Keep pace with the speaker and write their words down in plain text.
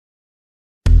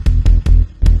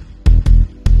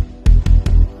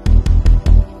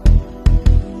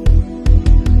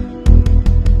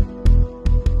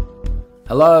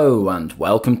Hello and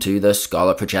welcome to the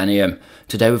Scholar Progenium.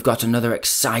 Today we've got another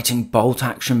exciting bolt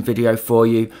action video for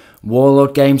you.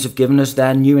 Warlord Games have given us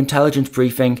their new intelligence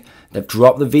briefing. They've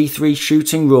dropped the V3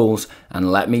 shooting rules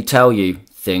and let me tell you,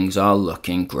 things are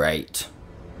looking great.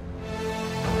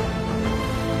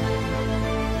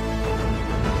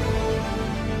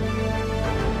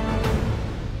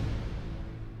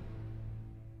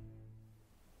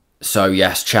 So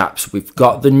yes, chaps, we've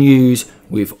got the news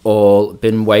we've all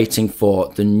been waiting for.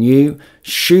 The new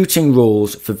shooting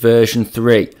rules for version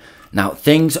 3. Now,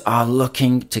 things are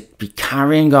looking to be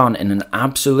carrying on in an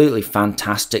absolutely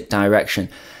fantastic direction.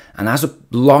 And as a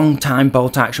long-time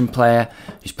bolt action player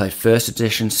who's played 1st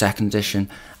edition, 2nd edition,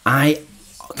 I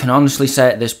can honestly say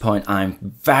at this point I'm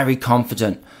very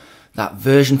confident that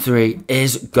version 3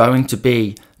 is going to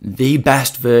be the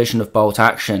best version of bolt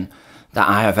action that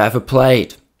I have ever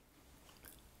played.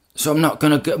 So I'm not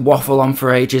going to waffle on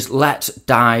for ages. Let's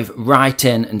dive right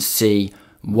in and see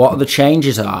what the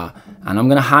changes are. And I'm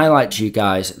going to highlight to you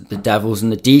guys the devils in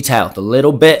the detail, the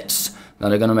little bits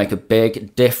that are going to make a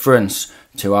big difference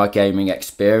to our gaming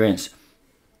experience.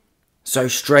 So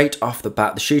straight off the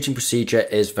bat, the shooting procedure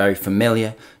is very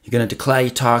familiar. You're going to declare your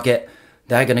target.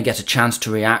 They're going to get a chance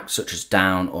to react, such as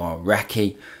down or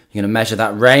recce. You're going to measure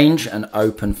that range and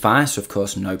open fire. So of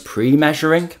course, no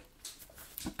pre-measuring,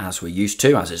 as we're used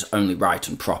to, as is only right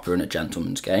and proper in a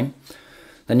gentleman's game.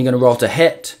 Then you're going to roll to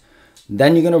hit.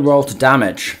 Then you're going to roll to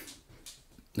damage.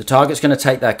 The target's going to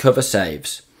take their cover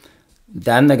saves.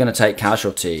 Then they're going to take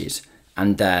casualties.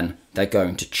 And then they're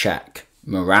going to check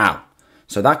morale.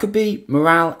 So that could be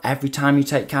morale every time you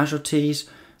take casualties.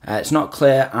 It's not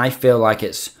clear. I feel like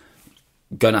it's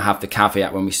going to have the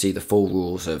caveat when we see the full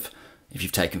rules of if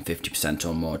you've taken 50%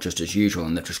 or more, just as usual,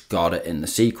 and they've just got it in the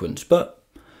sequence. But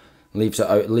leave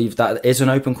that is an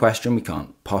open question. We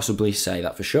can't possibly say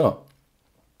that for sure.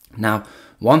 Now,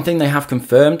 one thing they have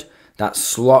confirmed that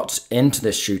slots into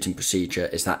this shooting procedure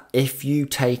is that if you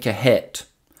take a hit,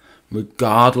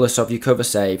 regardless of your cover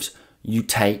saves, you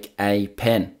take a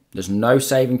pin. There's no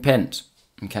saving pins,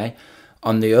 okay?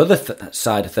 On the other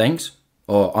side of things,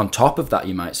 or on top of that,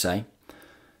 you might say,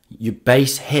 your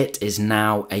base hit is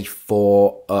now a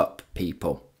 4-up,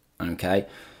 people, okay?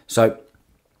 So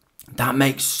that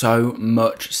makes so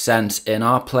much sense. In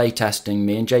our playtesting,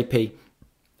 me and JP,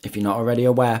 if you're not already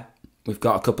aware, we've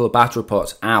got a couple of battle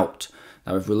reports out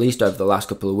that we've released over the last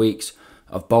couple of weeks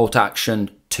of Bolt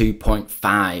Action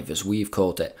 2.5, as we've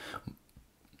called it,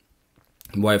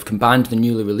 where we've combined the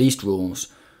newly released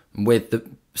rules with the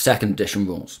 2nd edition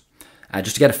rules,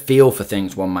 just to get a feel for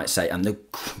things, one might say. And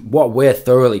what we're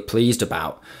thoroughly pleased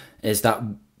about is that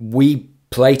we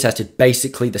playtested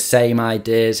basically the same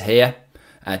ideas here,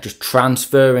 just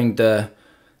transferring the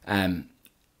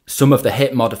some of the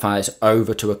hit modifiers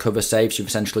over to a cover save. So you've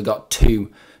essentially got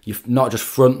two. You've not just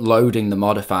front loading the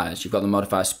modifiers. You've got the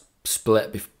modifiers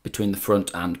split between the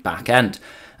front and back end.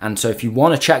 And so if you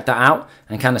want to check that out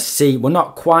and kind of see, we're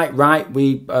not quite right.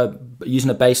 We are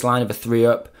using a baseline of a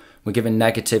 3-up. We're giving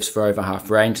negatives for over half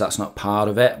range. That's not part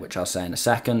of it, which I'll say in a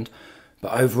second.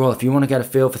 But overall, if you want to get a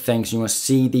feel for things, you want to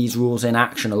see these rules in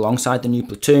action alongside the new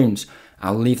platoons,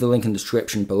 I'll leave the link in the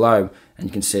description below and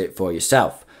you can see it for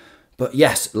yourself. But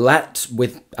yes, I've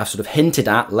sort of hinted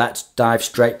at, let's dive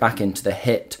straight back into the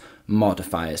hit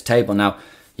modifiers table. Now,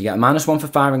 you get a -1 for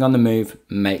firing on the move,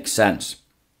 makes sense.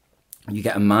 You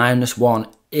get a -1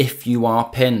 if you are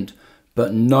pinned,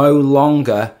 but no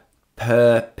longer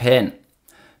per pin.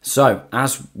 So,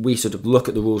 as we sort of look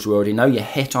at the rules, we already know you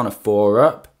hit on a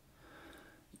 4-up.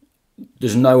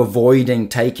 There's no avoiding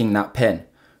taking that pin.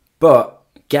 But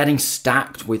getting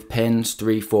stacked with pins,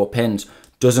 3-4 pins,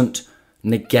 doesn't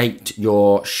negate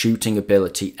your shooting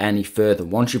ability any further.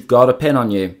 Once you've got a pin on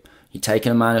you, you're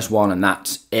taking a -1 and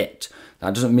that's it.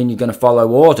 That doesn't mean you're going to follow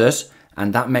orders,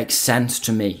 and that makes sense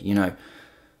to me. You know,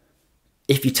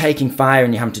 if you're taking fire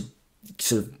and you're having to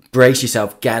sort of brace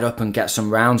yourself, get up and get some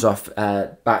rounds off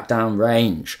back down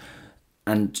range,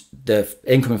 and the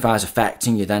incoming fire is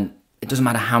affecting you, then it doesn't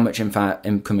matter how much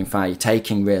incoming fire you're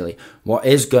taking, really. What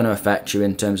is going to affect you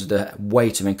in terms of the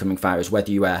weight of incoming fire is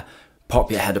whether you pop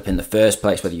your head up in the first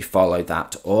place, whether you follow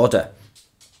that order.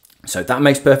 So that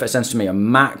makes perfect sense to me. A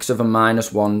max of a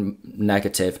 -1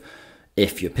 negative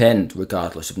if you're pinned,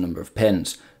 regardless of number of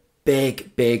pins.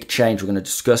 Big change. We're going to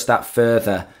discuss that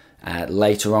further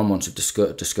later on once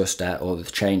we've discussed all of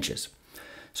the changes.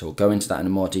 So we'll go into that in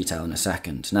more detail in a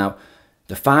second. Now,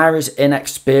 the fire is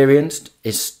inexperienced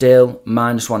is still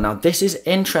 -1. Now, this is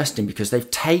interesting because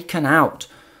they've taken out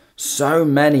so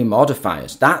many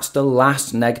modifiers. That's the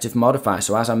last negative modifier.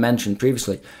 So as I mentioned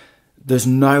previously, there's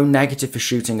no negative for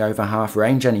shooting over half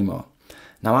range anymore.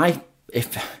 Now, I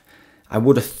if I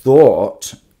would have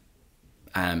thought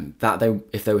that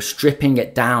if they were stripping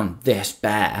it down this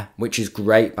bare, which is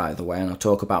great by the way, and I'll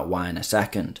talk about why in a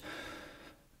second,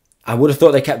 I would have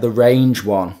thought they kept the range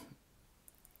one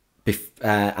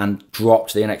and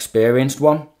dropped the inexperienced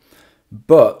one.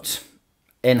 But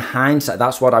in hindsight,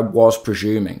 that's what I was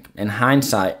presuming. In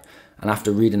hindsight, and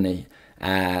after reading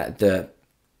the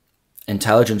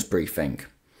intelligence briefing,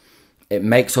 it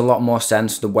makes a lot more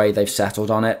sense the way they've settled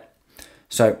on it.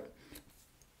 So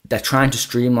they're trying to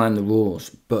streamline the rules,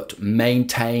 but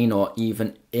maintain or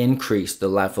even increase the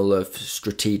level of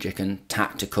strategic and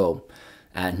tactical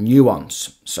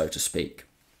nuance, so to speak.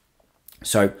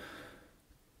 So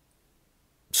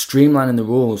streamlining the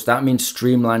rules, that means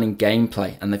streamlining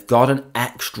gameplay, and they've got an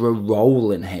extra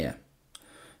roll in here.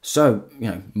 So,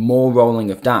 more rolling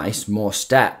of dice, more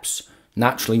steps.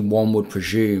 Naturally, one would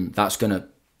presume that's going to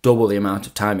double the amount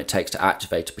of time it takes to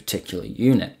activate a particular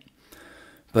unit.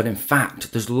 But in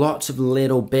fact, there's lots of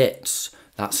little bits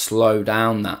that slow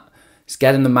down that. It's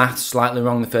getting the maths slightly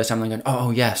wrong the first time, and then going,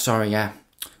 oh yeah, sorry, yeah,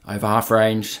 over half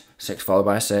range, 6 followed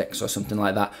by 6, or something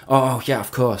like that. Oh yeah,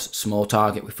 of course, small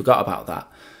target, we forgot about that.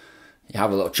 You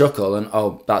have a little chuckle and,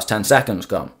 oh, that's 10 seconds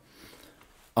gone.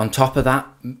 On top of that,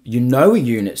 a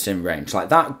unit's in range. Like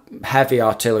that heavy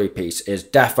artillery piece is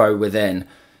defo within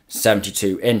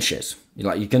 72 inches.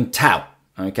 You can tell,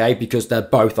 okay, because they're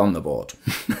both on the board.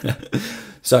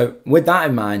 So with that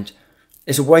in mind,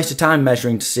 it's a waste of time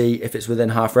measuring to see if it's within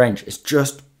half range. It's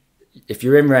just, if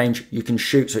you're in range, you can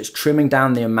shoot. So it's trimming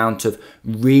down the amount of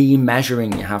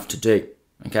re-measuring you have to do.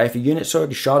 Okay, if a unit's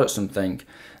already shot at something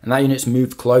and that unit's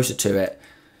moved closer to it,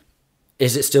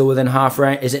 is it still within half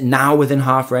range? Is it now within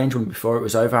half range when before it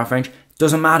was over half range?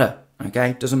 Doesn't matter,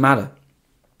 okay? Doesn't matter.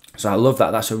 So I love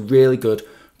that. That's a really good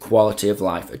quality of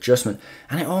life adjustment.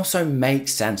 And it also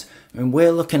makes sense. I mean,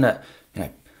 we're looking at,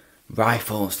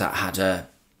 rifles that had a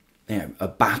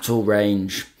battle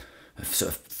range of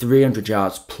sort of 300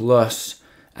 yards plus,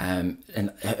 and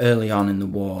early on in the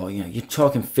war, you're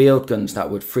talking field guns that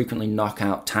would frequently knock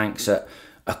out tanks at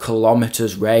a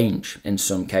kilometre's range in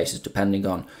some cases, depending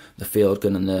on the field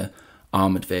gun and the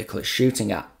armoured vehicle it's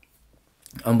shooting at.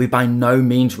 And we by no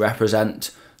means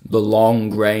represent the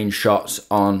long range shots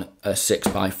on a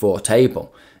 6x4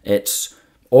 table. It's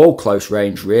all close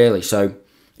range really. So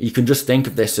you can just think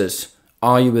of this as,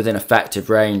 are you within effective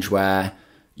range where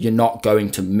you're not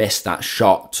going to miss that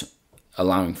shot,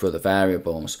 allowing for other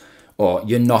variables, or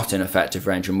you're not in effective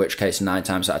range, in which case 9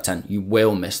 times out of 10 you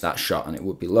will miss that shot and it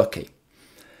would be lucky.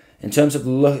 In terms of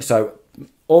look, so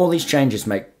all these changes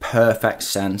make perfect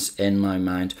sense in my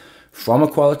mind from a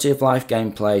quality of life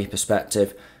gameplay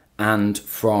perspective and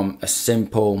from a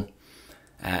simple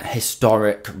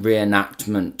historic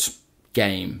reenactment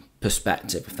game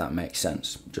perspective, if that makes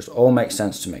sense. Just all makes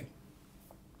sense to me.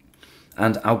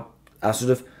 And I'll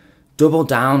sort of double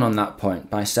down on that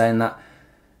point by saying that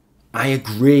I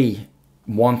agree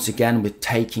once again with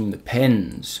taking the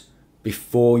pins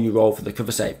before you roll for the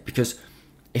cover save, because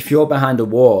if you're behind a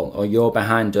wall or you're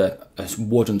behind a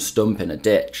wooden stump in a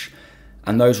ditch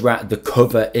and the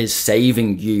cover is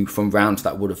saving you from rounds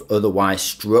that would have otherwise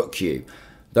struck you,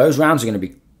 those rounds are going to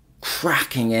be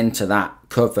cracking into that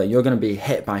cover. You're going to be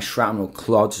hit by shrapnel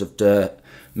clods of dirt.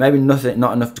 Maybe not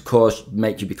enough to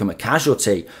make you become a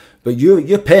casualty, but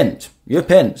you're pinned. You're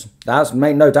pinned. That's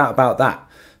make no doubt about that.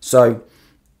 So,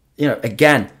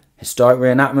 again, historic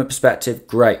reenactment perspective,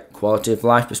 great. Quality of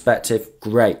life perspective,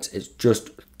 great. It's just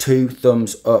 2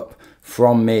 thumbs up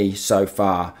from me so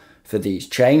far for these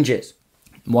changes.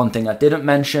 One thing I didn't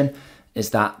mention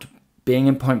is that being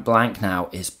in point blank now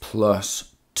is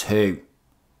 +2.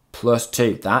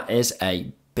 +2. That is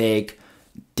a big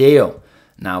deal.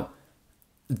 Now,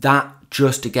 that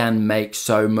just again makes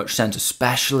so much sense,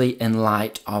 especially in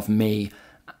light of me,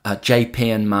 JP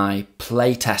and my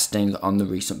playtesting on the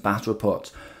recent battle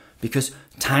reports, because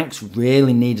tanks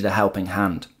really needed a helping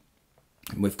hand.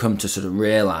 We've come to sort of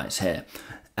realise here.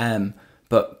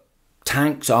 But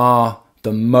tanks are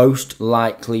the most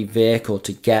likely vehicle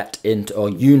to get into, or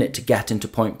unit to get into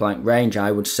point blank range,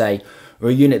 I would say, or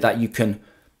a unit that you can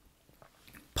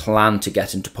plan to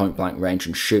get into point blank range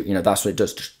and shoot. That's what it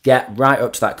does. Just get right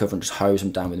up to that cover and just hose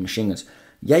them down with machine guns.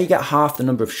 Yeah, you get half the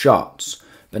number of shots,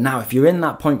 but now if you're in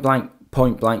that point blank,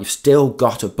 you've still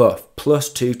got a buff,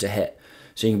 +2 to hit.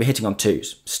 So you can be hitting on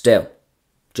 2s still,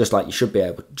 just like you should be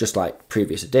able, just like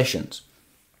previous editions,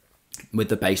 with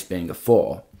the base being a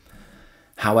 4.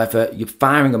 However, you're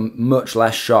firing much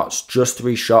less shots, just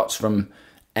 3 shots from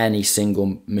any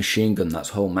single machine gun that's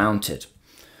hull mounted.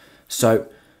 So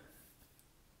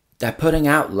they're putting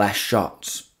out less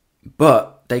shots,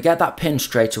 but they get that pin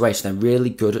straight away, so they're really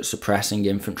good at suppressing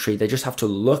infantry. They just have to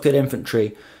look at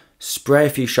infantry, spray a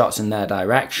few shots in their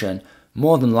direction.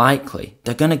 More than likely,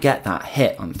 they're going to get that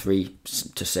hit on 3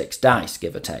 to 6 dice,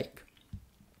 give or take.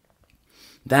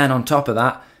 Then on top of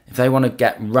that, if they want to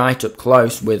get right up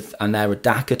close with, and they're a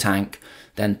Dakka tank,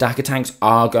 then Dakka tanks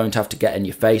are going to have to get in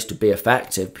your face to be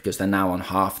effective because they're now on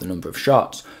half the number of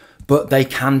shots. But they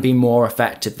can be more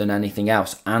effective than anything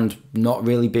else and not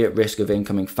really be at risk of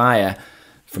incoming fire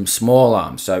from small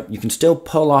arms. So you can still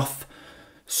pull off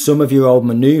some of your old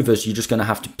maneuvers. You're just going to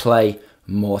have to play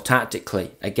more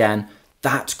tactically. Again,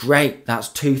 that's great. That's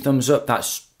 2 thumbs up.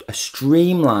 That's a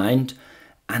streamlined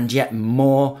and yet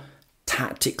more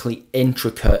tactically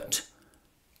intricate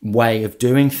way of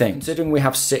doing things. Considering we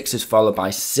have 6s followed by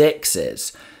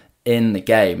 6s in the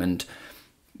game, and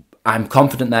I'm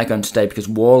confident they're going to stay because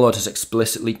Warlord has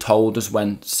explicitly told us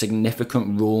when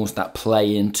significant rules that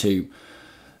play into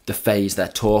the phase they're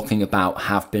talking about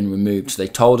have been removed. So they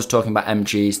told us, talking about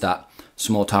MGs, that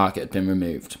small target had been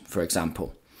removed, for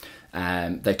example.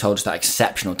 They told us that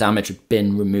exceptional damage had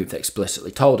been removed. They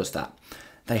explicitly told us that.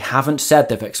 They haven't said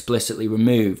they've explicitly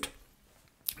removed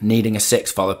needing a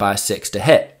 6 followed by a 6 to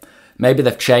hit. Maybe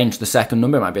they've changed the second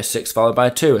number. It might be a 6 followed by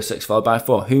a 2, a 6 followed by a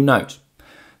 4. Who knows?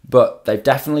 But they've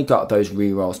definitely got those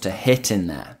rerolls to hit in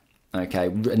there. Okay,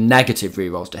 negative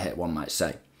rerolls to hit, one might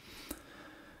say.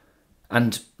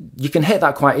 And you can hit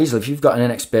that quite easily. If you've got an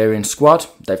inexperienced squad,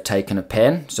 they've taken a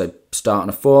pin. So start on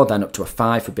a 4, then up to a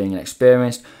 5 for being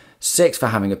inexperienced, 6 for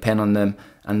having a pin on them,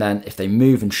 and then if they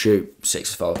move and shoot,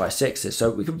 6 followed by 6s.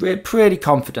 So we're pretty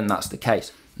confident that's the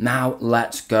case. Now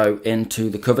let's go into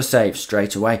the cover save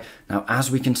straight away. Now, as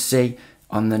we can see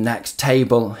on the next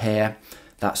table here,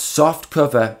 that soft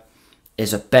cover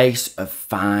is a base of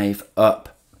 5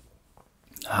 up.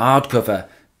 Hard cover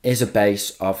is a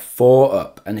base of 4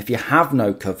 up. And if you have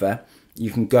no cover,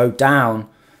 you can go down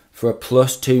for a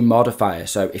 +2 modifier.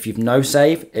 So if you've no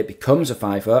save, it becomes a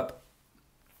 5 up.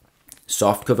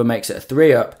 Soft cover makes it a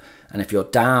 3 up. And if you're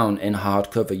down in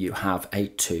hard cover, you have a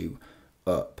 2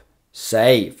 up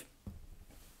save.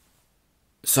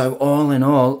 So all in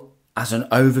all, as an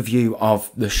overview of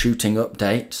the shooting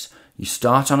updates, you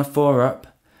start on a 4 up,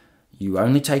 you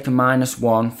only take a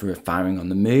 -1 for firing on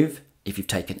the move if you've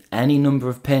taken any number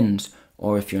of pins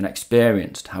or if you're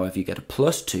inexperienced. However, you get a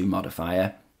 +2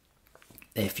 modifier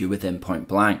if you're within point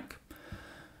blank.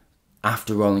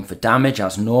 After rolling for damage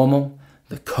as normal,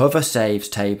 the cover saves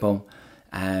table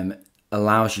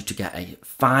allows you to get a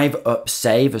 5 up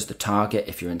save as the target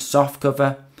if you're in soft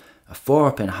cover, a 4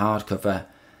 up in hard cover,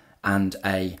 and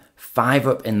a 5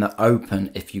 up in the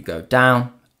open if you go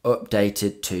down,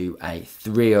 updated to a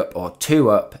 3 up or 2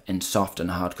 up in soft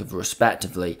and hard cover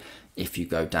respectively if you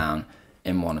go down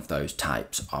in one of those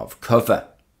types of cover.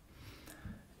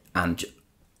 And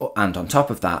on top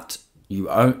of that,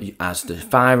 as the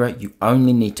firer, you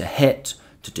only need to hit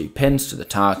to do pins to the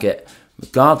target,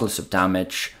 regardless of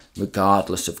damage,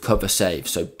 regardless of cover save.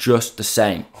 So just the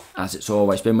same as it's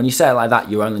always been. When you say it like that,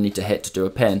 you only need to hit to do a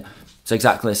pin. It's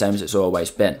exactly the same as it's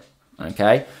always been.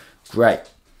 Okay, great.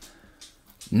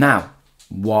 Now,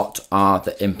 what are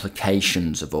the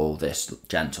implications of all this,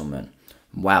 gentlemen?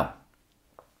 Well,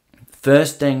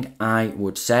 first thing I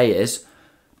would say is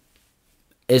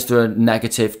there a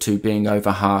negative to being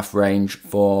over half range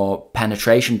for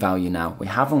penetration value now?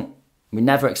 We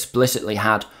never explicitly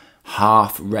had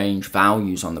half range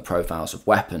values on the profiles of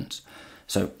weapons.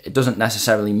 So it doesn't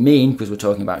necessarily mean, because we're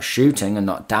talking about shooting and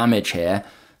not damage here,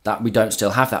 that we don't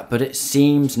still have that. But it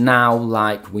seems now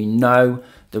like we know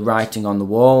the writing on the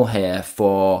wall here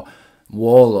for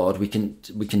Warlord. We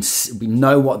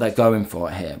know what they're going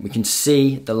for here. We can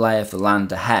see the lay of the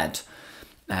land ahead.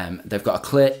 They've got a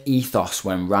clear ethos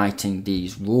when writing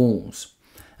these rules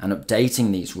and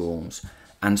updating these rules.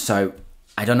 And so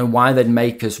I don't know why they'd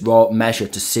make us measure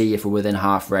to see if we're within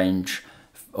half range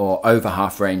or over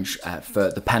half range for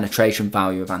the penetration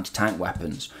value of anti-tank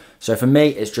weapons. So for me,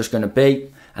 it's just going to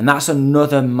be, and that's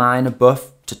another minor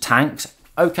buff to tanks.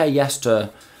 Okay, yes,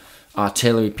 to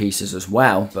artillery pieces as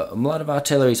well, but a lot of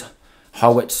artillery's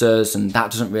howitzers, and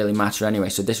that doesn't really matter anyway.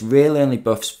 So this really only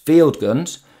buffs field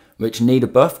guns, which need a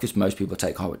buff because most people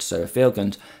take howitzers over field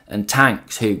guns, and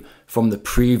tanks who, from the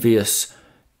previous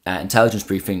intelligence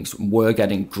briefings, were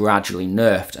getting gradually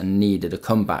nerfed and needed a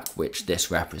comeback, which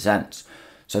this represents.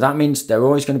 So that means they're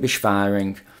always going to be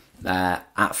firing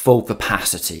at full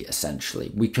capacity,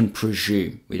 essentially. We can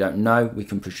presume. We don't know, we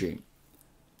can presume.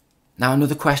 Now,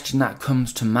 another question that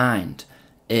comes to mind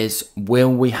is,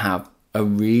 will we have a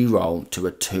reroll to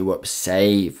a 2-up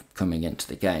save coming into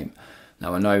the game?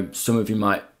 Now, I know some of you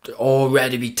might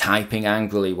already be typing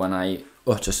angrily when I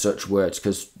utter such words,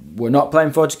 because we're not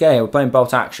playing 40k, we're playing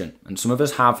bolt action, and some of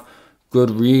us have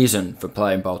good reason for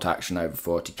playing bolt action over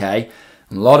 40k,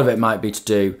 and a lot of it might be to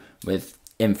do with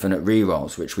infinite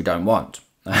rerolls, which we don't want.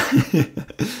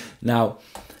 Now,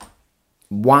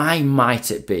 why might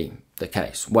it be the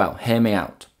case? Well, hear me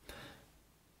out.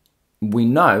 We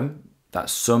know that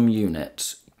some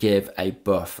units give a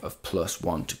buff of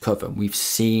 +1 to cover. We've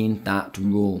seen that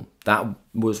rule. That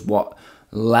was what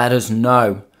let us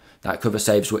know that cover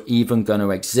saves were even going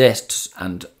to exist,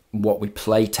 and what we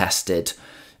play tested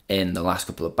in the last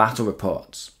couple of battle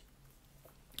reports.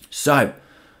 So,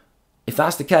 if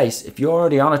that's the case, if you're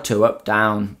already on a 2-up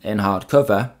down in hard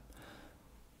cover,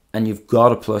 and you've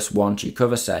got a +1 to your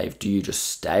cover save, do you just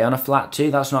stay on a flat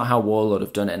 2? That's not how Warlord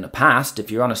have done it in the past.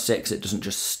 If you're on a 6, it doesn't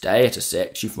just stay at a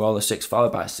 6. You roll a 6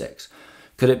 followed by a 6.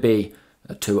 Could it be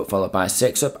a 2-up followed by a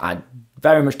 6-up? I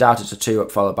very much doubt it's a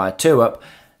 2-up followed by a 2-up.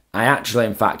 I actually,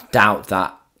 in fact, doubt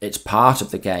that it's part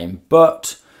of the game.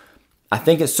 But I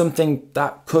think it's something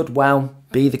that could well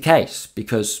be the case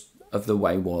because of the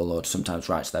way Warlord sometimes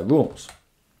writes their rules.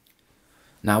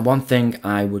 Now, one thing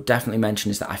I would definitely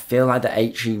mention is that I feel like the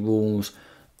HE rules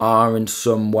are in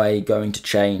some way going to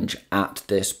change at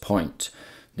this point.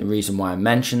 The reason why I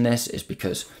mention this is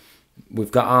because we've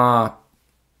got our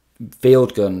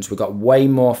field guns, we've got way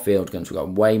more field guns, we've got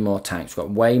way more tanks, we've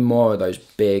got way more of those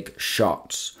big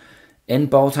shots. In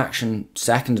Bolt Action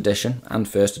 2nd edition and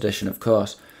 1st edition, of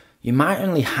course, you might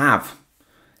only have,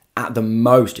 at the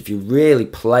most, if you're really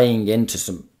playing into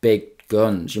some big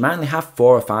guns, you might only have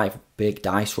 4 or 5 big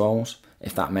dice rolls,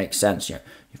 if that makes sense.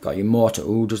 You've got your mortar.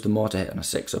 Ooh, does the mortar hit on a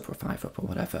 6-up or a 5-up or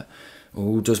whatever?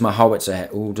 Ooh, does my howitzer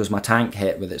hit? Ooh, does my tank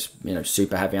hit with its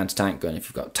super heavy anti-tank gun? If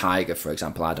you've got Tiger, for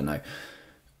example, I don't know.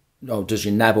 Oh, does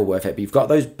your Nebelwerf hit? But you've got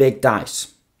those big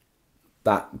dice.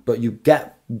 But you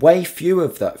get way fewer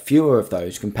of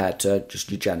those compared to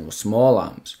just your general small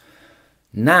arms.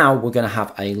 Now we're going to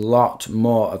have a lot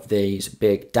more of these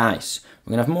big dice.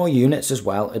 We're going to have more units as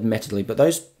well, admittedly, but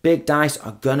those big dice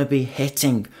are going to be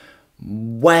hitting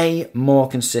way more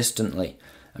consistently.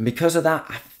 And because of that,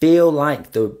 I feel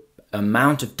like the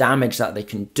amount of damage that they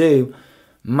can do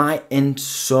might in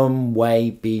some way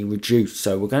be reduced.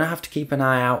 So we're going to have to keep an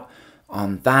eye out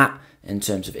on that in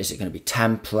terms of, is it going to be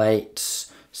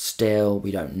templates still?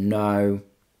 We don't know.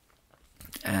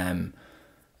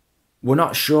 We're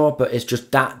not sure, but it's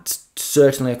just that's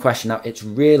certainly a question. Now, it's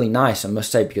really nice, I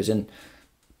must say, because in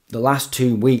the last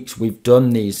 2 weeks, we've done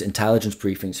these intelligence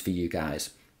briefings for you guys.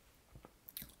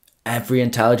 Every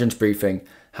intelligence briefing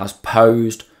has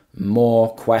posed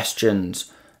more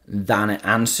questions than it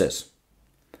answers.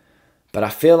 But I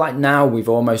feel like now we've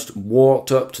almost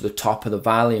walked up to the top of the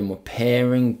valley and we're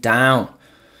peering down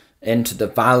into the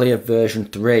valley of version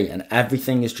 3, and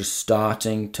everything is just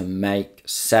starting to make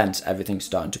sense. Everything's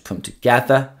starting to come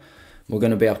together. We're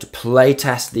going to be able to play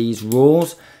test these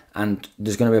rules, and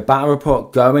there's going to be a battle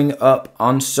report going up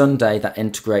on Sunday that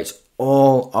integrates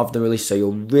all of the release. So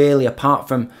you'll really, apart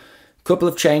from a couple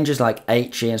of changes like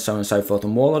HE and so on and so forth,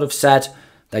 and Warlord have said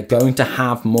they're going to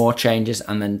have more changes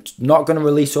and then not going to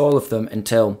release all of them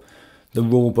until the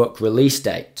rulebook release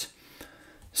date.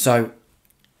 So,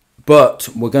 but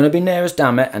we're going to be near as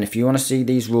damn it, and if you want to see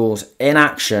these rules in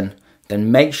action,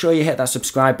 then make sure you hit that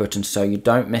subscribe button so you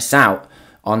don't miss out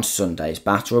on Sunday's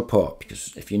battle report.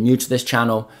 Because if you're new to this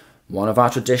channel, one of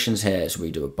our traditions here is we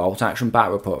do a bolt action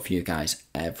battle report for you guys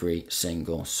every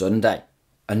single Sunday.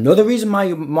 Another reason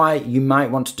why you might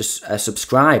want to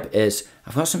subscribe is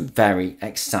I've got some very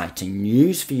exciting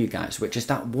news for you guys, which is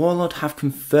that Warlord have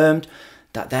confirmed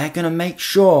that they're going to make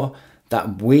sure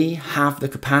that we have the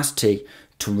capacity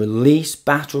to release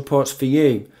battle reports for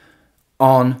you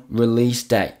on release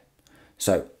day.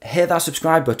 So hit that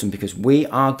subscribe button because we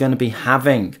are going to be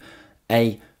having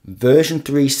a version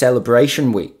 3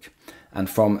 celebration week. And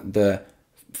from the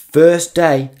first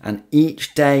day and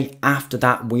each day after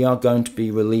that, we are going to be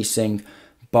releasing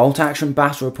bolt action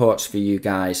battle reports for you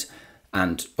guys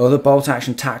and other bolt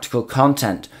action tactical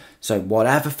content. So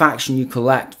whatever faction you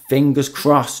collect, fingers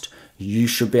crossed, you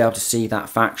should be able to see that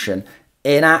faction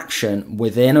in action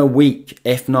within a week,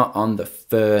 if not on the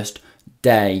first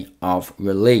day of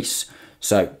release.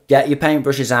 So get your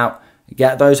paintbrushes out,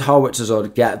 get those howitzers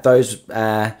ordered, get those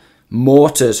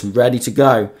mortars ready to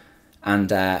go,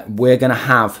 and we're going to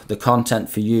have the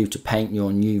content for you to paint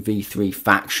your new V3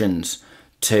 factions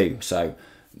too. So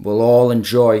we'll all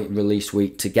enjoy release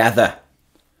week together.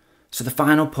 So the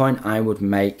final point I would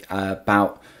make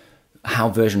about how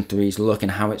version 3 is looking,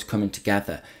 how it's coming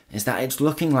together, is that it's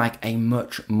looking like a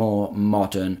much more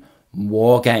modern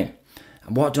war game.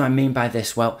 And what do I mean by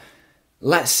this? Well,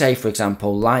 let's say, for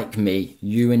example, like me,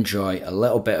 you enjoy a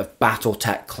little bit of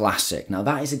Battletech Classic. Now,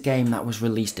 that is a game that was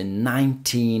released in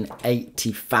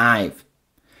 1985.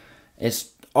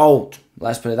 It's old,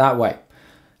 let's put it that way.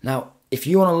 Now, if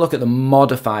you want to look at the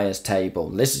modifiers table,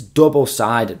 this is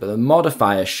double-sided, but the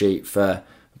modifier sheet for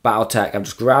Battletech, I've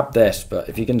just grabbed this, but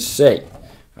if you can see,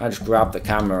 I just grab the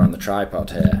camera on the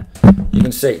tripod here, you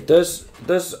can see there's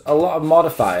a lot of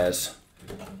modifiers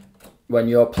when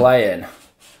you're playing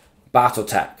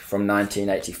Battletech from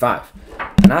 1985.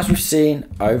 And as we've seen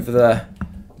over the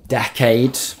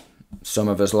decades, some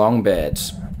of us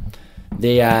longbeards,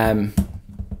 the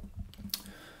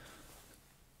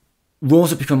rules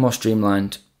have become more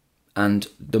streamlined, and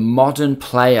the modern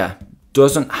player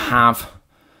doesn't have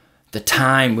the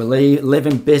time. We live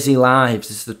in busy lives.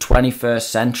 This is the 21st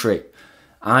century.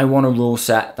 I want a rule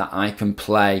set that I can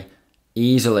play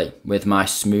easily with my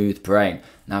smooth brain.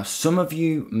 Now, some of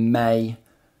you may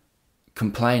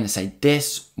complain and say,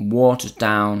 this waters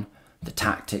down the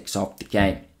tactics of the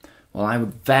game. Well, I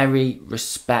would very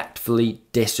respectfully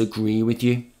disagree with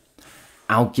you.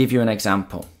 I'll give you an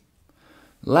example.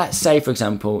 Let's say, for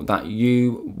example, that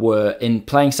you were in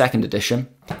playing 2nd edition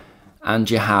and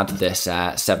you had this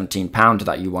 17-pounder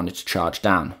that you wanted to charge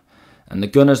down. And the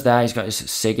gunner's there, he's got his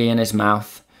ciggy in his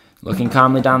mouth, looking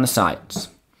calmly down the sights.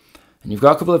 And you've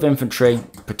got a couple of infantry,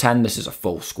 pretend this is a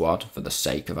full squad for the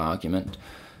sake of argument,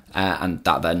 and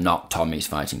that they're not Tommies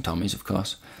fighting Tommies, of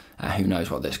course. Who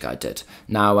knows what this guy did.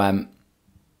 Now,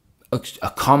 a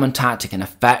common tactic, an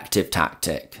effective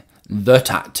tactic, the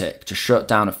tactic to shut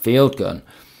down a field gun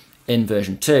in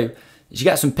version 2 is you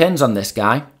get some pins on this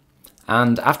guy,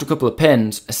 and after a couple of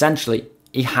pins, essentially,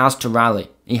 he has to rally.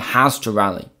 He has to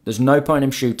rally. There's no point in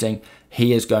him shooting.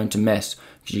 He is going to miss.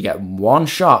 Because you get one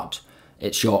shot.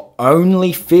 It's your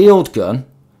only field gun.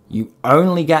 You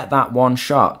only get that one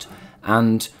shot.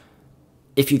 And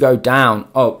if you go down,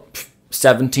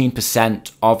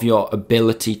 17% of your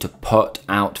ability to put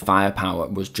out firepower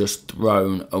was just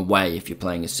thrown away if you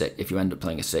end up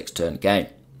playing a 6-turn game.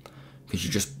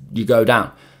 Because you go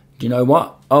down. Do you know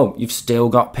what? Oh, you've still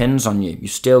got pins on you. You've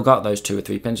still got those 2 or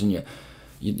 3 pins on you.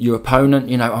 Your opponent,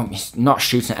 he's not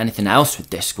shooting at anything else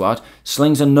with this squad.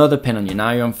 Slings another pin on you.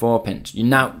 Now you're on 4 pins. You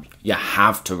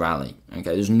have to rally.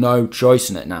 Okay, there's no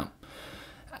choice in it now.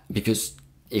 Because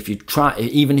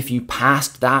even if you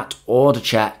passed that order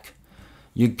check,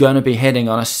 you're going to be hitting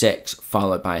on a 6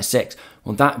 followed by a 6.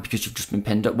 Well, because you've just been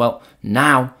pinned up. Well,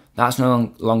 now that's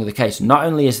no longer the case. Not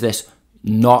only is this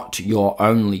not your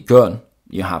only gun,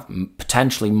 you have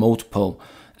potentially multiple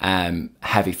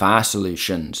heavy fire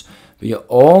solutions, but you're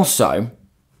also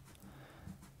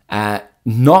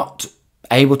not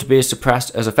able to be as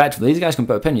suppressed as effectively. These guys can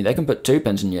put a pin in you. They can put 2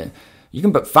 pins in you. You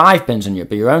can put 5 pins in you,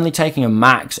 but you're only taking a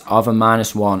max of a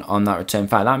 -1 on that return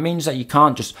fire. That means that you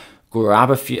can't just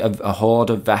grab a horde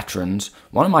of veterans,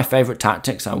 one of my favourite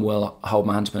tactics, I will hold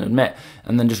my hands up and admit,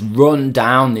 and then just run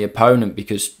down the opponent,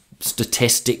 because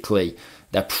statistically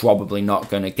they're probably not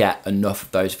going to get enough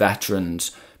of those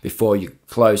veterans before you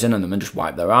close in on them and just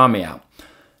wipe their army out.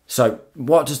 So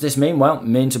what does this mean? Well, it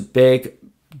means a big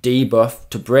debuff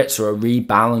to Brits, or a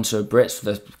rebalance of Brits, for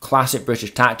the classic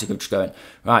British tactic of just going,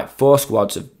 right, 4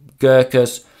 squads of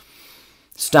Gurkhas,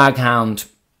 Staghound,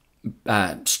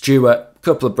 Stuart,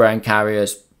 couple of brain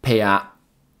carriers, Piat,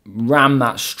 ram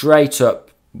that straight up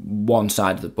one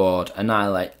side of the board,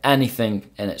 annihilate anything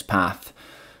in its path,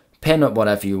 pin up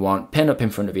whatever you want, pin up in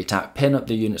front of your attack, pin up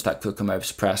the units that could come over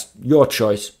suppressed, your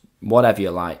choice, whatever you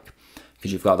like,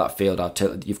 because you've got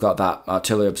that you've got that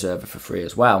artillery observer for free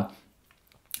as well,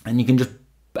 and you can just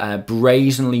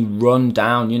brazenly run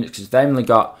down units, because they've only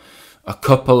got a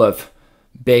couple of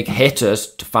big hitters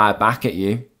to fire back at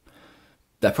you.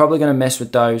 They're probably going to miss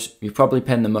with those. You've probably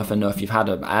pinned them up enough. You've had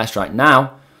an airstrike.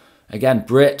 Now, again,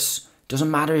 Brits,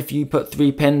 doesn't matter if you put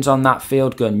 3 pins on that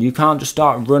field gun. You can't just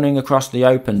start running across the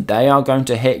open. They are going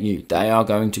to hit you. They are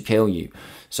going to kill you.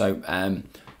 So,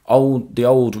 the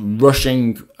old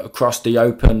rushing across the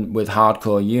open with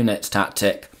hardcore units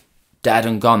tactic, dead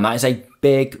and gone. That is a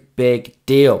big, big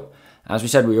deal. As we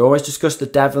said, we always discuss the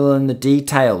devil in the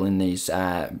detail in these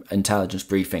intelligence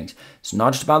briefings. It's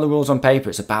not just about the rules on paper,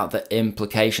 it's about the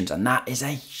implications, and that is a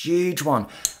huge one.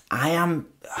 I'm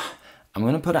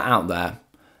going to put it out there.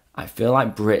 I feel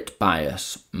like Brit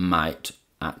bias might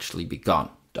actually be gone.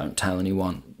 Don't tell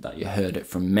anyone that you heard it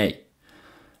from me.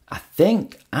 I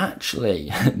think,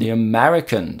 actually, the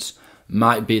Americans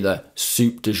might be the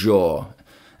soup du jour.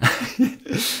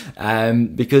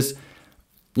 Because,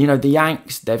 the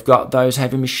Yanks, they've got those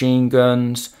heavy machine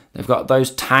guns, They've got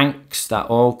those tanks that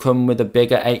all come with a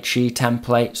bigger HE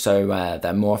template, so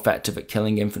they're more effective at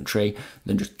killing infantry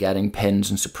than just getting pins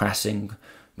and suppressing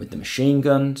with the machine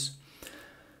guns.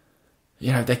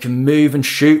 You know, they can move and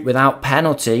shoot without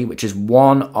penalty, which is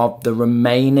one of the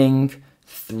remaining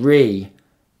 3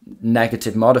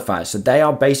 negative modifiers. So they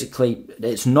are basically,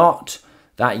 it's not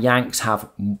that Yanks have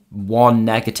 1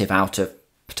 negative out of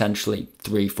potentially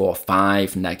 3, 4,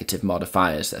 5 negative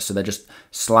modifiers. So they're just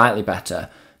slightly better.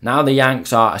 Now the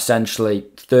Yanks are essentially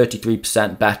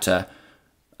 33% better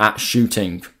at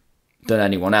shooting than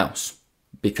anyone else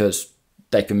because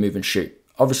they can move and shoot.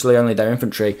 Obviously only their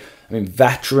infantry. I mean,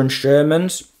 veteran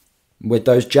Shermans with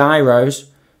those gyros,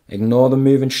 ignore the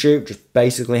move and shoot, just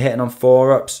basically hitting on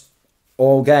 4-ups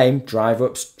all game, drive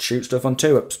ups, shoot stuff on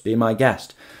 2-ups, be my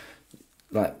guest.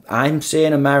 Like, I'm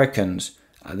seeing Americans,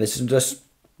 this is just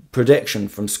prediction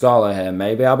from Scholar here,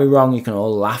 maybe I'll be wrong, you can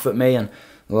all laugh at me and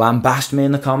lambast me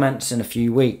in the comments in a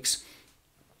few weeks.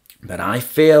 But I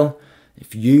feel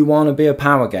if you want to be a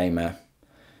power gamer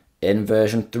in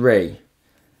version 3,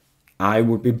 I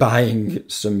would be buying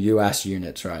some US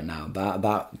units right now.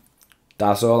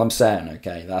 That's all I'm saying,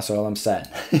 okay? That's all I'm saying.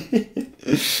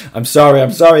 I'm sorry.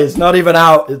 It's not even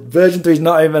out. Version 3 is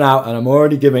not even out, and I'm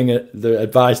already giving it the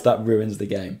advice that ruins the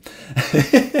game.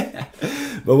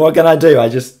 But what can I do? I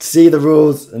just see the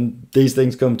rules, and these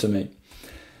things come to me.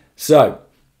 So,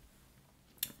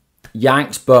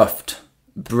 Yanks buffed.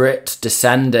 Brits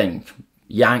descending.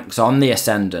 Yanks on the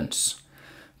ascendance.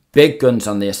 Big guns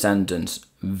on the ascendance.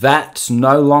 Vets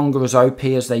no longer as OP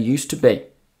as they used to be.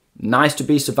 Nice to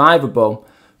be survivable,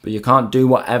 but you can't do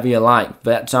whatever you like.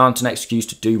 Vets aren't an excuse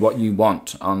to do what you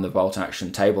want on the Bolt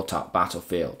Action tabletop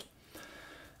battlefield.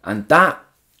 And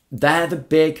they're the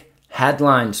big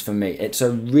headlines for me. It's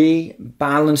a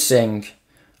rebalancing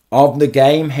of the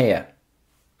game here.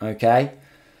 Okay?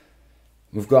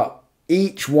 We've got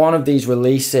each one of these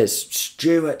releases.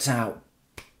 Stuart's out.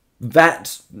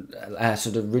 Vets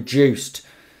sort of reduced.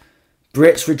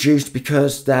 Brits reduced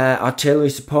because their artillery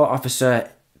support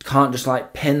officer can't just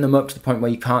like pin them up to the point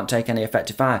where you can't take any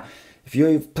effective fire. If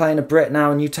you're playing a Brit now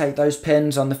and you take those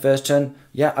pins on the first turn,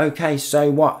 yeah, okay,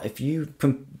 so what? If you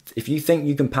think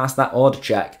you can pass that order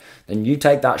check, then you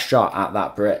take that shot at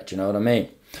that Brit. Do you know what I mean?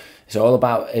 It's all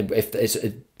about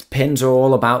pins are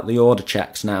all about the order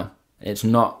checks now.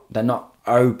 They're not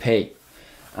OP,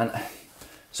 and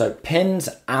so pins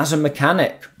as a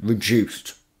mechanic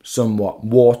reduced somewhat,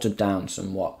 watered down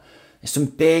somewhat. There's some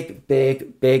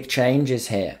big changes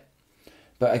here.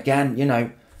 But again, you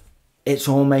know, it's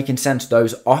all making sense.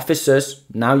 Those officers,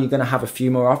 now you're going to have a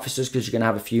few more officers because you're going to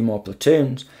have a few more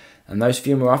platoons. And those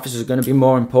few more officers are going to be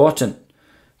more important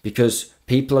because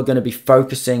people are going to be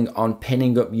focusing on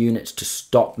pinning up units to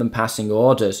stop them passing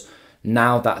orders.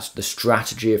 Now that's the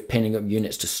strategy of pinning up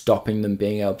units to stopping them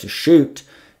being able to shoot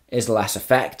is less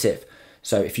effective.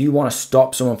 So if you want to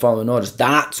stop someone following orders,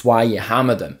 that's why you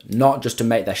hammer them, not just to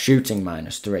make their shooting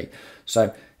 -3.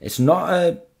 So it's not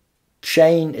a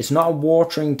it's not a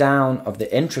watering down of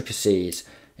the intricacies,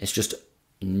 it's just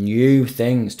new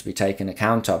things to be taken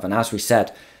account of. And as we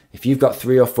said, if you've got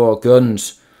 3 or 4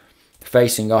 guns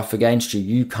facing off against you,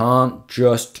 you can't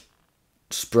just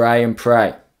spray and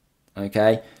pray,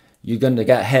 okay? You're going to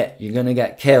get hit, you're going to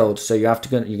get killed, so you're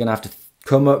going to have to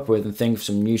come up with and think of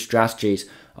some new strategies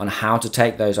on how to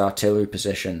take those artillery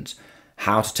positions,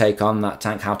 how to take on that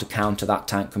tank, how to counter that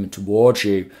tank coming towards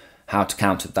you, how to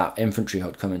counter that infantry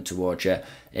hood coming towards you.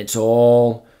 It's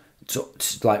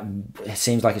like, it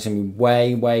seems like it's going to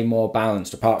be way more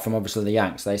balanced, apart from obviously the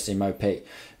Yanks. They seem OP.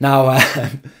 Now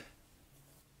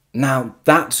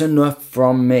that's enough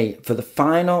from me. For the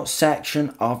final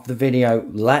section of the video,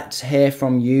 let's hear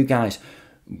from you guys.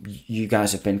 You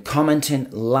guys have been commenting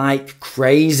like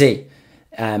crazy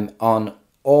on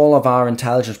all of our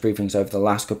intelligence briefings over the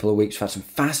last couple of weeks. We've had some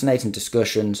fascinating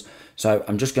discussions, so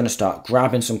I'm just going to start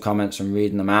grabbing some comments and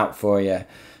reading them out for you.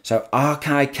 So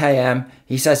Archive KM,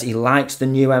 he says he likes the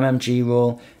new MMG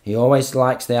rule. He always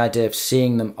likes the idea of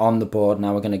seeing them on the board.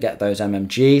 Now we're going to get those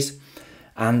MMGs.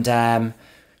 And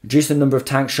reduce the number of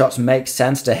tank shots makes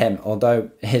sense to him, although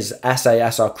his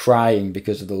SAS are crying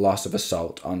because of the loss of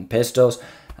assault on pistols.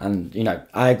 And, you know,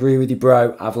 I agree with you,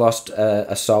 bro. I've lost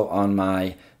assault on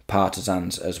my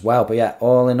partisans as well. But yeah,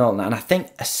 all in all, and I think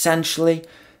essentially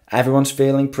everyone's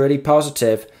feeling pretty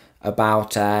positive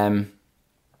about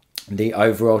the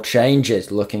overall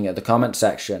changes, looking at the comment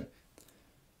section.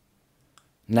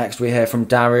 Next we hear from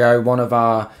Dario, one of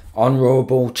our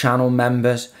honourable channel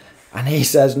members, and he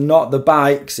says not the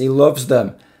bikes, he loves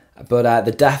them, but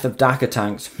the death of Dakar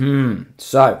tanks.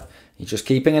 So He's just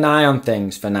keeping an eye on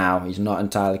things for now. He's not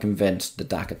entirely convinced the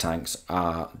Dakar tanks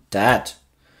are dead.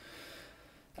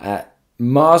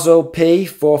 Marzel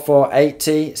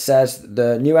P4480 says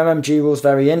the new MMG rules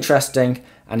very interesting,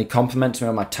 and he compliments me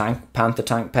on my Panther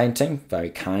tank painting. Very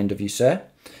kind of you, sir.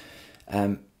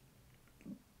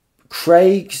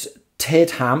 Craig's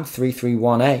Tidham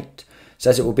 3318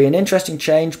 says it will be an interesting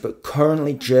change, but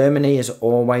currently Germany has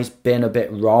always been a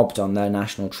bit robbed on their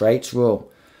national traits rule.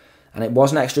 And it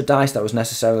wasn't extra dice that was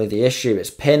necessarily the issue. It's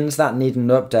pins that need an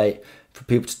update for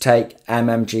people to take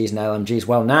MMGs and LMGs.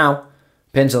 Well, now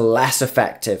pins are less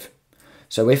effective.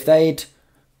 So if they'd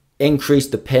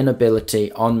increased the pin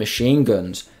ability on machine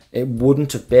guns, it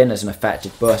wouldn't have been as an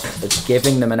effective buff as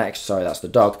giving them an extra, sorry, that's the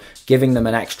dog, giving them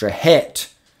an extra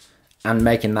hit and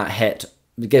making that hit,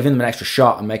 giving them an extra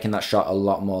shot and making that shot a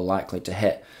lot more likely to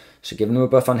hit. So giving them a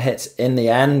buff on hits in the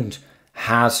end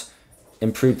has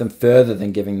improved them further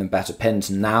than giving them better pins.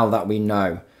 Now that we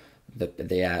know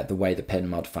the way the pin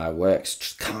modifier works,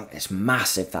 just can't, it's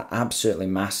massive, that absolutely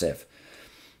massive.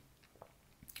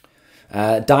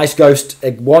 Dice Ghost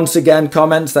once again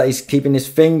comments that he's keeping his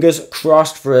fingers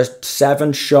crossed for a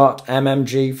 7-shot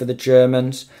MMG for the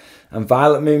Germans. And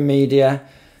Violet Moon Media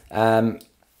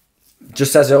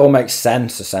just says it all makes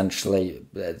sense, essentially.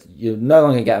 You're no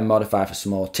longer getting modifier for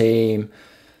small team.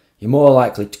 You're more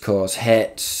likely to cause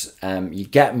hits. You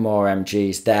get more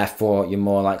MGs, therefore you're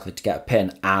more likely to get a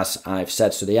pin, as I've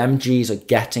said. So the MGs are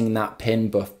getting that pin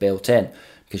buff built in,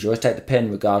 because you always take the pin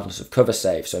regardless of cover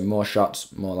save. So more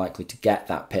shots, more likely to get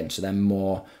that pin. So they're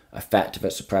more effective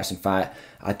at suppressing fire.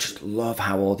 I just love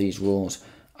how all these rules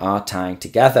are tying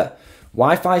together.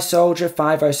 Wi-Fi Soldier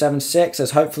 5076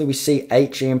 says hopefully we see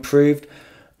HE improved,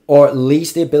 or at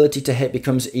least the ability to hit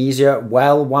becomes easier.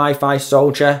 Well, Wi-Fi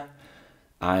Soldier,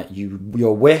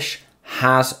 your wish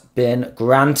has been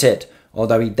granted.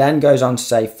 Although he then goes on to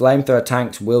say flamethrower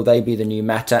tanks, will they be the new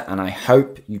meta? And I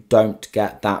hope you don't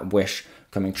get that wish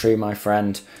coming true, my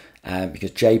friend,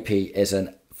 because JP is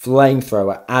a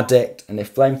flamethrower addict, and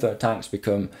if flamethrower tanks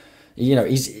become, you know,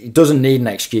 he doesn't need an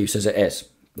excuse as it is.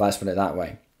 Let's put it that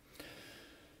way.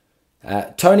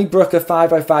 Tony Brooker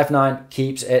 5059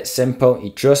 keeps it simple. He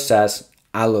just says,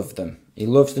 I love them. He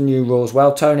loves the new rules.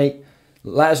 Well, Tony,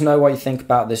 let us know what you think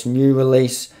about this new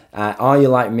release. Are you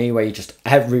like me, where you just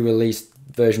every release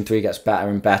version 3 gets better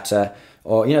and better?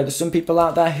 Or, you know, there's some people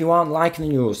out there who aren't liking the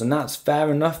new rules, and that's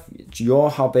fair enough. It's your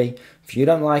hobby. If you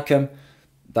don't like them,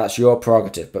 that's your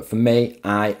prerogative. But for me,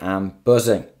 I am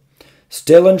buzzing.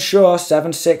 Still Unsure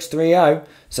 7630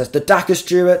 says the Dakar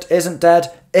Stuart isn't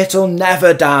dead. It'll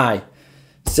never die.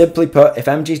 Simply put, if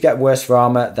MGs get worse for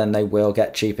armor, then they will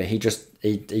get cheaper.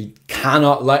 He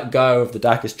cannot let go of the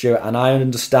Dakar Stuart, and I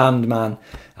understand, man.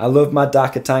 I love my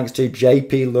Dakar tanks too.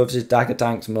 JP loves his Dakar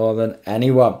tanks more than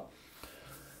anyone.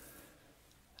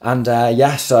 And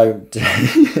yeah, so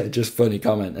just funny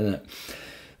comment, isn't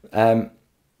it?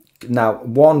 Now,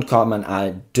 one comment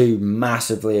I do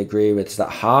massively agree with is that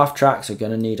half tracks are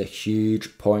going to need a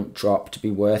huge point drop to be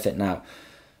worth it now.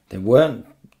 They weren't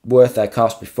worth their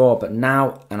cost before, but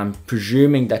now, and I'm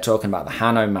presuming they're talking about the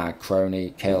Hanomag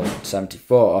Crony Kill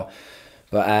 74,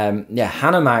 but yeah,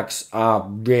 Hanomags are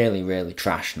really, really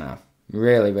trash now.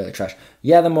 Really, really trash.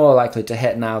 Yeah, they're more likely to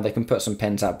hit now. They can put some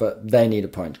pins out, but they need a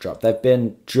point drop. They've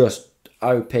been just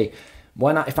OP.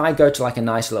 If I go to like a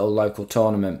nice little local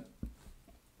tournament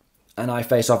and I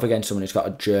face off against someone who's got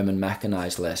a German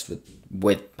mechanized list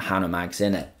with Hanomags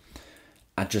in it,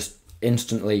 I just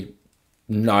instantly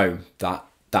know that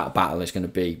that battle is going to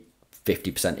be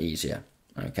 50% easier.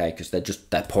 Okay, because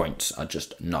their points are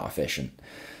just not efficient.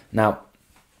 Now,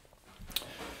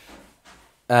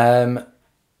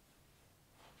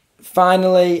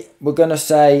 finally, we're going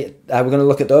to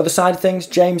look at the other side of things.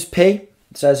 James P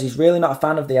says he's really not a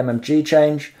fan of the MMG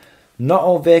change. Not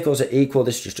all vehicles are equal.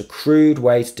 This is just a crude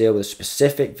way to deal with a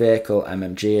specific vehicle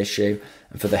MMG issue.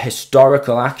 And for the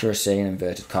historical accuracy, in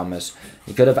inverted commas,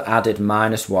 he could have added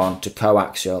 -1 to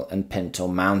coaxial and pintle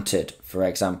mounted, for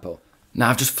example. Now,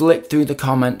 I've just flicked through the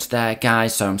comments there,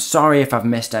 guys, so I'm sorry if I've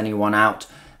missed anyone out.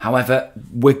 However,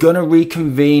 we're going to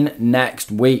reconvene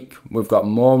next week. We've got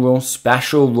more rules,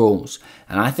 special rules.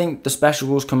 And I think the special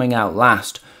rules coming out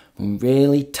last will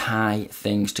really tie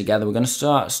things together. We're going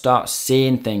to start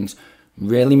seeing things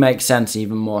really make sense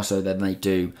even more so than they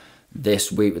do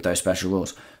this week with those special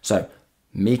rules. So,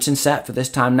 meeting set for this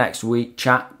time next week,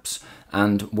 chaps.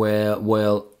 And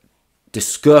we'll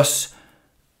discuss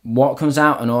what comes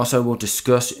out, and also we'll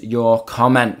discuss your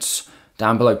comments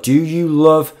down below. Do you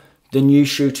love the new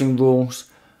shooting rules?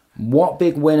 What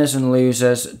big winners and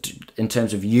losers in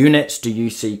terms of units do you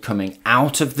see coming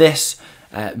out of this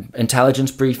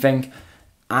intelligence briefing?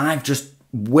 I've just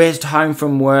whizzed home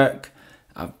from work,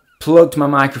 I've plugged my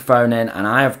microphone in, and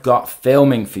I have got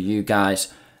filming for you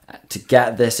guys to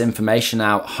get this information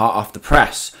out hot off the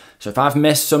press. So if I've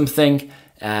missed something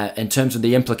in terms of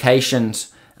the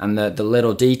implications and the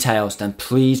little details, then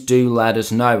please do let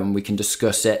us know and we can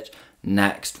discuss it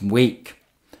next week.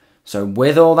 So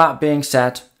with all that being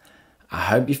said, I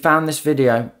hope you found this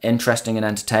video interesting and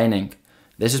entertaining.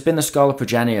 This has been the Schola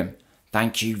Progenium.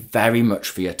 Thank you very much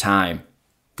for your time.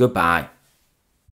 Goodbye.